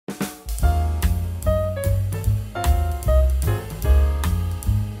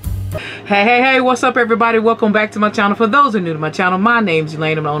Hey, what's up everybody? Welcome back to my channel. For those who are new to my channel, my name's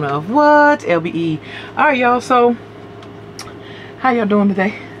Elaine. I'm the owner of what? LBE. Alright y'all, so how y'all doing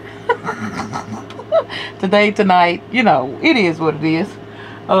today? Tonight, you know, it is what it is.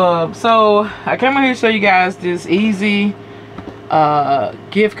 So I came out here to show you guys this easy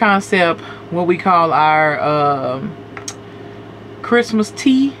gift concept, what we call our Christmas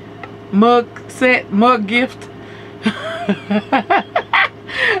tea mug gift.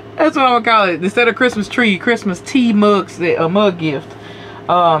 That's what I'm gonna call it. Instead of Christmas tree, Christmas tea mugs, a mug gift.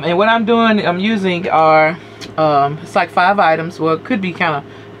 And what I'm doing, I'm using are it's like 5 items. Well, it could be kind of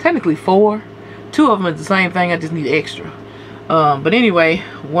technically 4. 2 of them are the same thing. I just need extra. But anyway,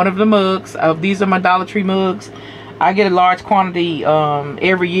 one of the mugs, these are my Dollar Tree mugs. I get a large quantity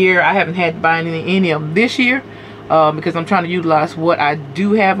every year. I haven't had to buy any of them this year because I'm trying to utilize what I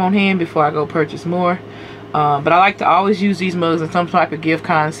do have on hand before I go purchase more. But I like to always use these mugs in some type of gift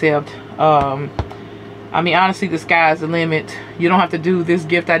concept. I mean, honestly, the sky's the limit. You don't have to do this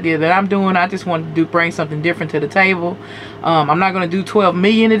gift idea that I'm doing. I just want to bring something different to the table. I'm not going to do 12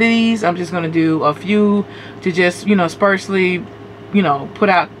 million of these. I'm just going to do a few to just, you know, sparsely, you know, put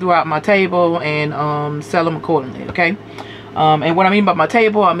out throughout my table and sell them accordingly, okay? And what I mean by my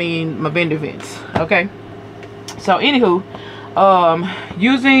table, I mean my vendor events, okay? So, anywho,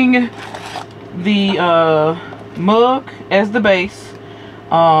 using the mug as the base,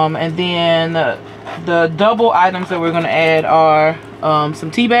 and then the double items that we're going to add are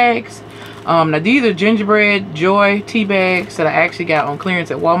some tea bags. Now these are gingerbread joy tea bags that I actually got on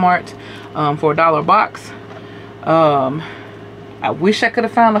clearance at Walmart for $1 a box. I wish I could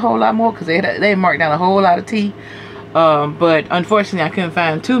have found a whole lot more because they marked down a whole lot of tea, but unfortunately I couldn't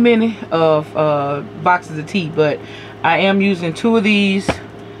find too many of boxes of tea. But I am using 2 of these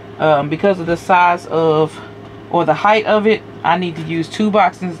because of the size of, or the height of it. I need to use 2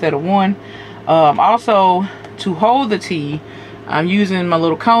 boxes instead of 1. Also, to hold the tea, I'm using my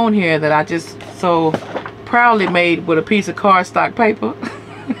little cone here that I just so proudly made with a piece of cardstock paper.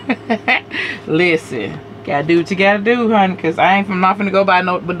 Listen, gotta do what you gotta do, honey, because I'm not gonna go buy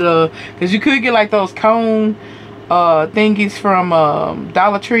no, but because you could get like those cone thingies from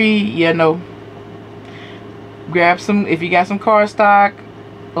Dollar Tree. Yeah, no, grab some if you got some cardstock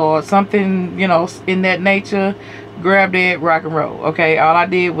or something, you know, in that nature. Grab that, rock and roll. Okay, all I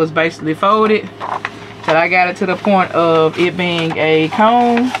did was basically fold it till I got it to the point of it being a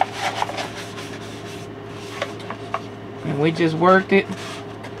cone, and we just worked it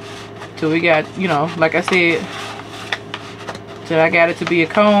till we got, you know, like I said, till I got it to be a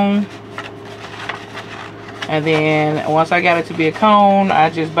cone. And then once I got it to be a cone,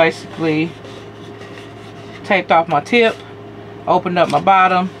 I just basically taped off my tip, opened up my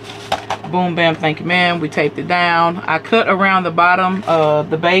bottom, boom, bam, thank you, ma'am. We taped it down. I cut around the bottom of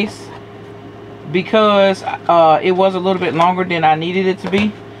the base because it was a little bit longer than I needed it to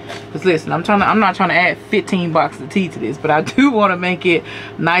be. Because listen, I'm not trying to add 15 boxes of tea to this, but I do want to make it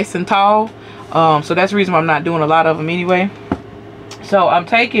nice and tall. So that's the reason why I'm not doing a lot of them anyway. So I'm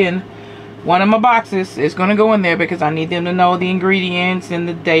taking one of my boxes. It's going to go in there because I need them to know the ingredients and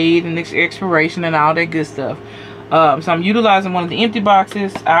the date and the expiration and all that good stuff. So I'm utilizing one of the empty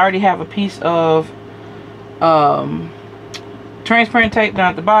boxes. I already have a piece of transparent tape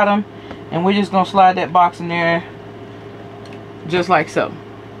down at the bottom, and we're just gonna slide that box in there just like so.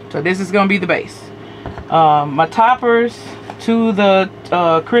 So this is gonna be the base. My toppers to the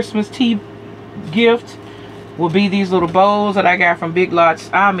Christmas tea gift will be these little bowls that I got from Big Lots.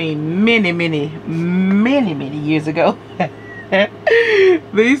 I mean, many years ago.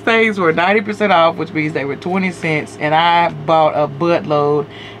 These things were 90% off, which means they were 20 cents, and I bought a buttload,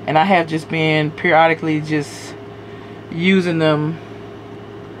 and I have just been periodically just using them,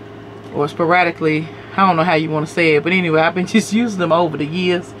 or sporadically, I don't know how you want to say it, but anyway, I've been just using them over the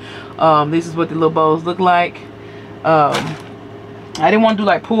years. This is what the little bowls look like. I didn't want to do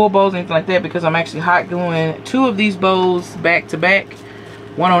like pool bowls or anything like that because I'm actually hot gluing 2 of these bowls back to back,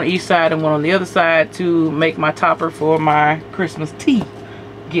 one on each side and one on the other side, to make my topper for my Christmas tea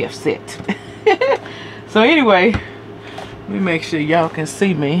gift set. So anyway, let me make sure y'all can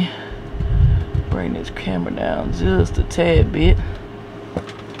see me. Bring this camera down just a tad bit.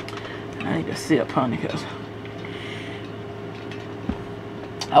 I need to sip, honey, because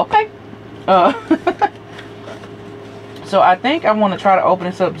okay. So I think I want to try to open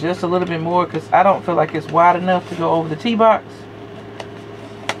this up just a little bit more because I don't feel like it's wide enough to go over the tea box.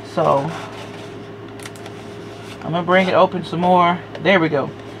 So I'm gonna bring it open some more. There we go.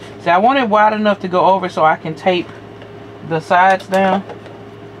 See, I want it wide enough to go over so I can tape the sides down,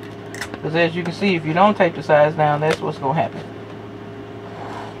 because as you can see, if you don't tape the sides down, that's what's gonna happen.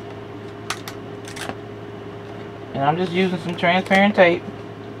 And I'm just using some transparent tape.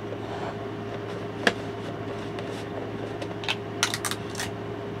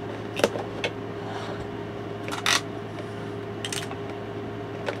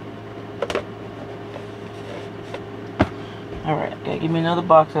 Alright, gotta give me another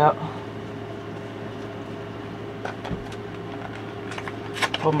box out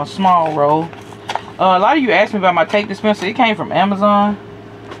for my small roll. A lot of you asked me about my tape dispenser. It came from Amazon.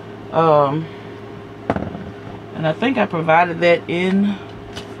 And I think I provided that in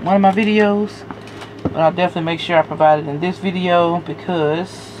one of my videos. But I'll definitely make sure I provide it in this video,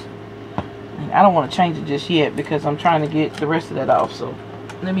 because I don't want to change it just yet, because I'm trying to get the rest of that off. So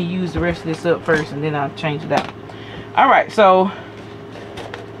let me use the rest of this up first, and then I'll change it out. Alright, so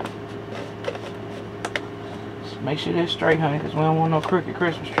just make sure they're straight, honey, because we don't want no crooked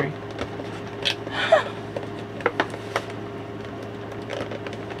Christmas tree.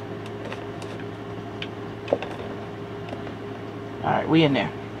 Alright, we in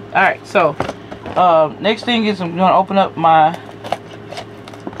there. Alright, so next thing is I'm going to open up my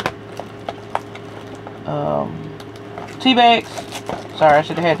tea bags. Sorry, I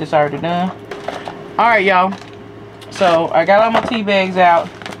should have had this already done. Alright, y'all. So I got all my tea bags out.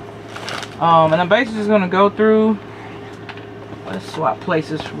 And I'm basically just going to go through. Let's swap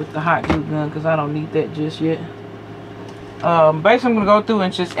places with the hot glue gun, because I don't need that just yet. Basically I'm going to go through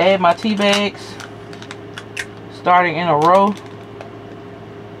and just add my tea bags, starting in a row.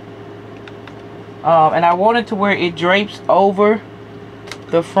 And I want it to where it drapes over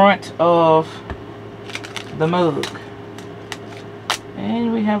the front of the mug.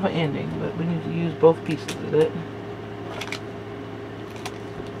 And we have an ending, but we need to use both pieces of that.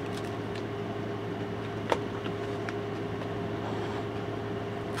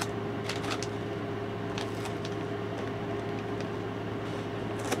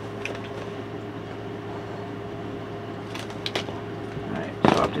 Alright,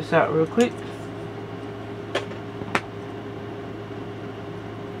 swap this out real quick.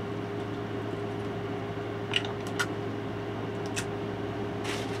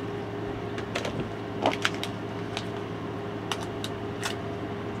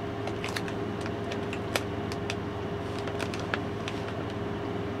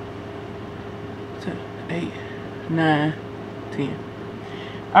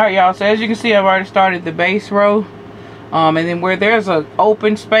 Alright, y'all, so as you can see, I've already started the base row, and then where there's an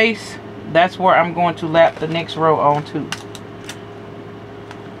open space, that's where I'm going to lap the next row onto.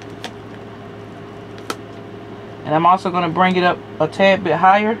 And I'm also going to bring it up a tad bit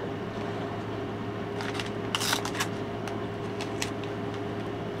higher.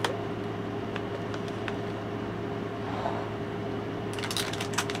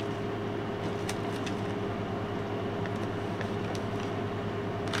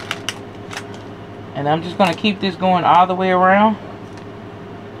 And I'm just going to keep this going all the way around.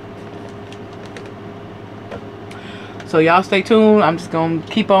 So y'all stay tuned. I'm just going to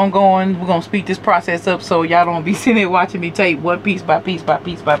keep on going. We're going to speed this process up so y'all don't be sitting there watching me tape one piece by piece by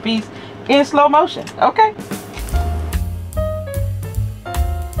piece by piece in slow motion. Okay?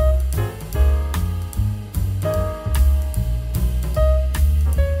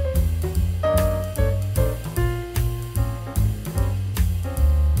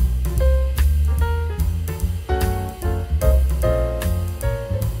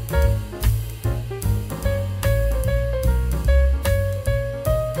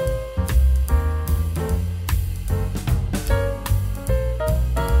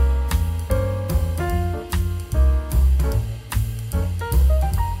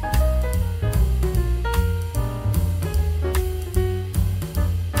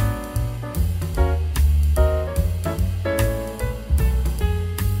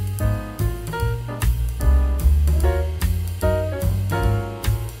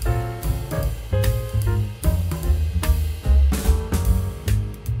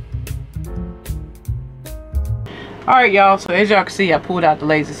 Alright, y'all, so as y'all can see, I pulled out the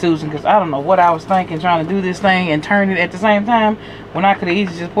Lazy Susan because I don't know what I was thinking trying to do this thing and turn it at the same time when I could have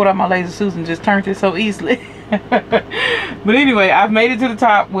easily just pulled out my Lazy Susan and just turned it so easily. But anyway, I've made it to the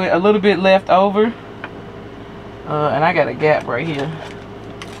top with a little bit left over. And I got a gap right here.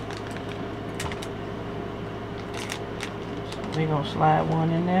 So we're going to slide one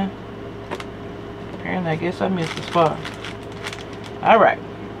in there. Apparently, I guess I missed the spot. Alright.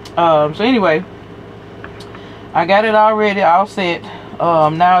 So anyway, I got it already all set.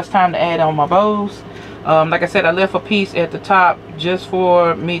 Now it's time to add on my bows. Like I said, I left a piece at the top just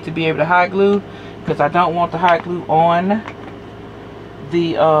for me to be able to hot glue, because I don't want the hot glue on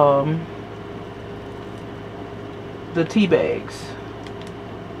the tea bags.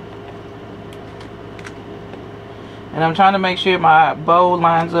 And I'm trying to make sure my bowl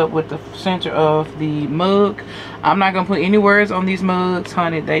lines up with the center of the mug. I'm not going to put any words on these mugs,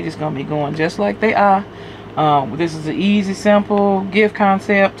 honey. They just going to be going just like they are. This is an easy, simple gift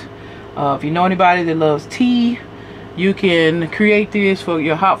concept. If you know anybody that loves tea, you can create this for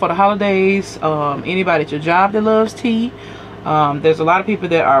the holidays. Anybody at your job that loves tea. There's a lot of people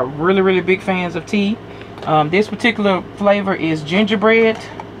that are really big fans of tea. This particular flavor is gingerbread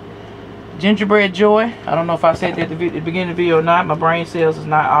joy. I don't know if I said that at the beginning of the video or not. My brain cells is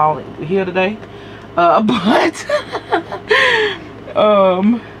not all here today. But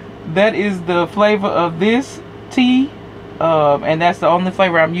that is the flavor of this tea. And that's the only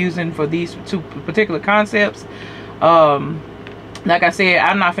flavor I'm using for these two particular concepts. Like I said,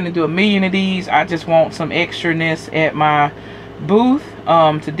 I'm not finna do a million of these. I just want some extraness at my booth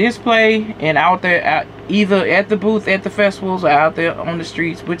to display, and out there either at the booth at the festivals or out there on the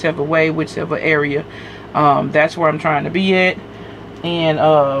streets, whichever way, whichever area. That's where I'm trying to be at. And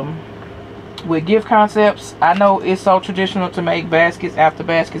with gift concepts, I know it's so traditional to make baskets after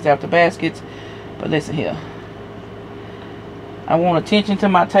baskets after baskets, but listen here, I want attention to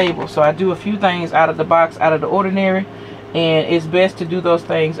my table, so I do a few things out of the box, out of the ordinary, and it's best to do those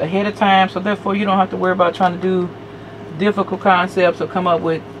things ahead of time, so therefore you don't have to worry about trying to do difficult concepts or come up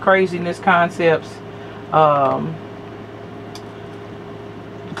with craziness concepts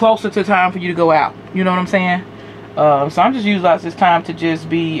closer to time for you to go out. You know what I'm saying? So I'm just using this time to just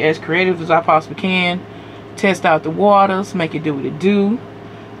be as creative as I possibly can, test out the waters, make it do what it do,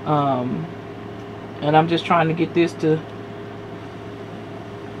 and I'm just trying to get this to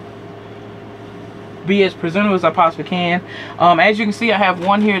be as presentable as I possibly can. As you can see, I have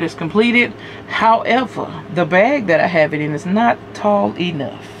one here that's completed. However, the bag that I have it in is not tall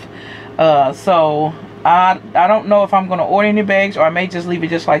enough. So I don't know if I'm going to order any bags, or I may just leave it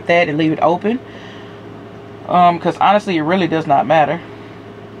just like that and leave it open. Because honestly, it really does not matter.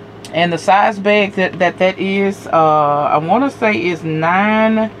 And the size bag that is, I want to say is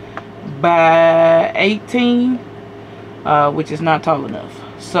 9 by 18, which is not tall enough.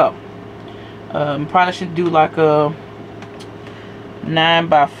 So probably should do like a 9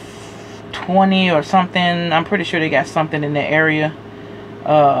 by 20 or something. I'm pretty sure they got something in the area.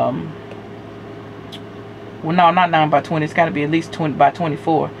 Well, no, not 9 by 20. It's got to be at least 20 by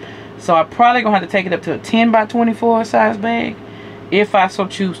 24. So I'm probably gonna have to take it up to a 10 by 24 size bag if I so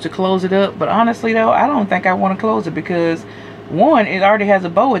choose to close it up. But honestly though, I don't think I want to close it, because one, it already has a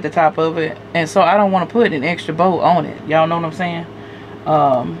bow at the top of it, and so I don't want to put an extra bow on it. Y'all know what I'm saying?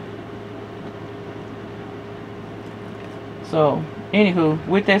 So anywho,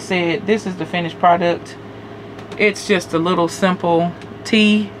 with that said, this is the finished product. It's just a little simple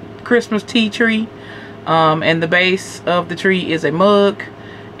Christmas tea tree, and the base of the tree is a mug.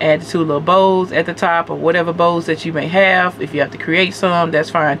 Add 2 little bows at the top, or whatever bows that you may have. If you have to create some,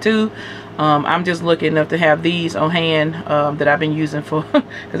 that's fine too. I'm just lucky enough to have these on hand that I've been using for,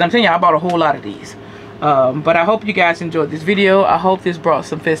 because I'm telling you, I bought a whole lot of these. But I hope you guys enjoyed this video. I hope this brought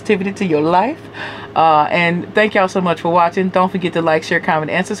some festivity to your life. And thank y'all so much for watching. Don't forget to like, share, comment,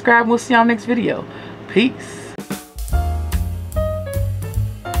 and subscribe. We'll see y'all next video. Peace.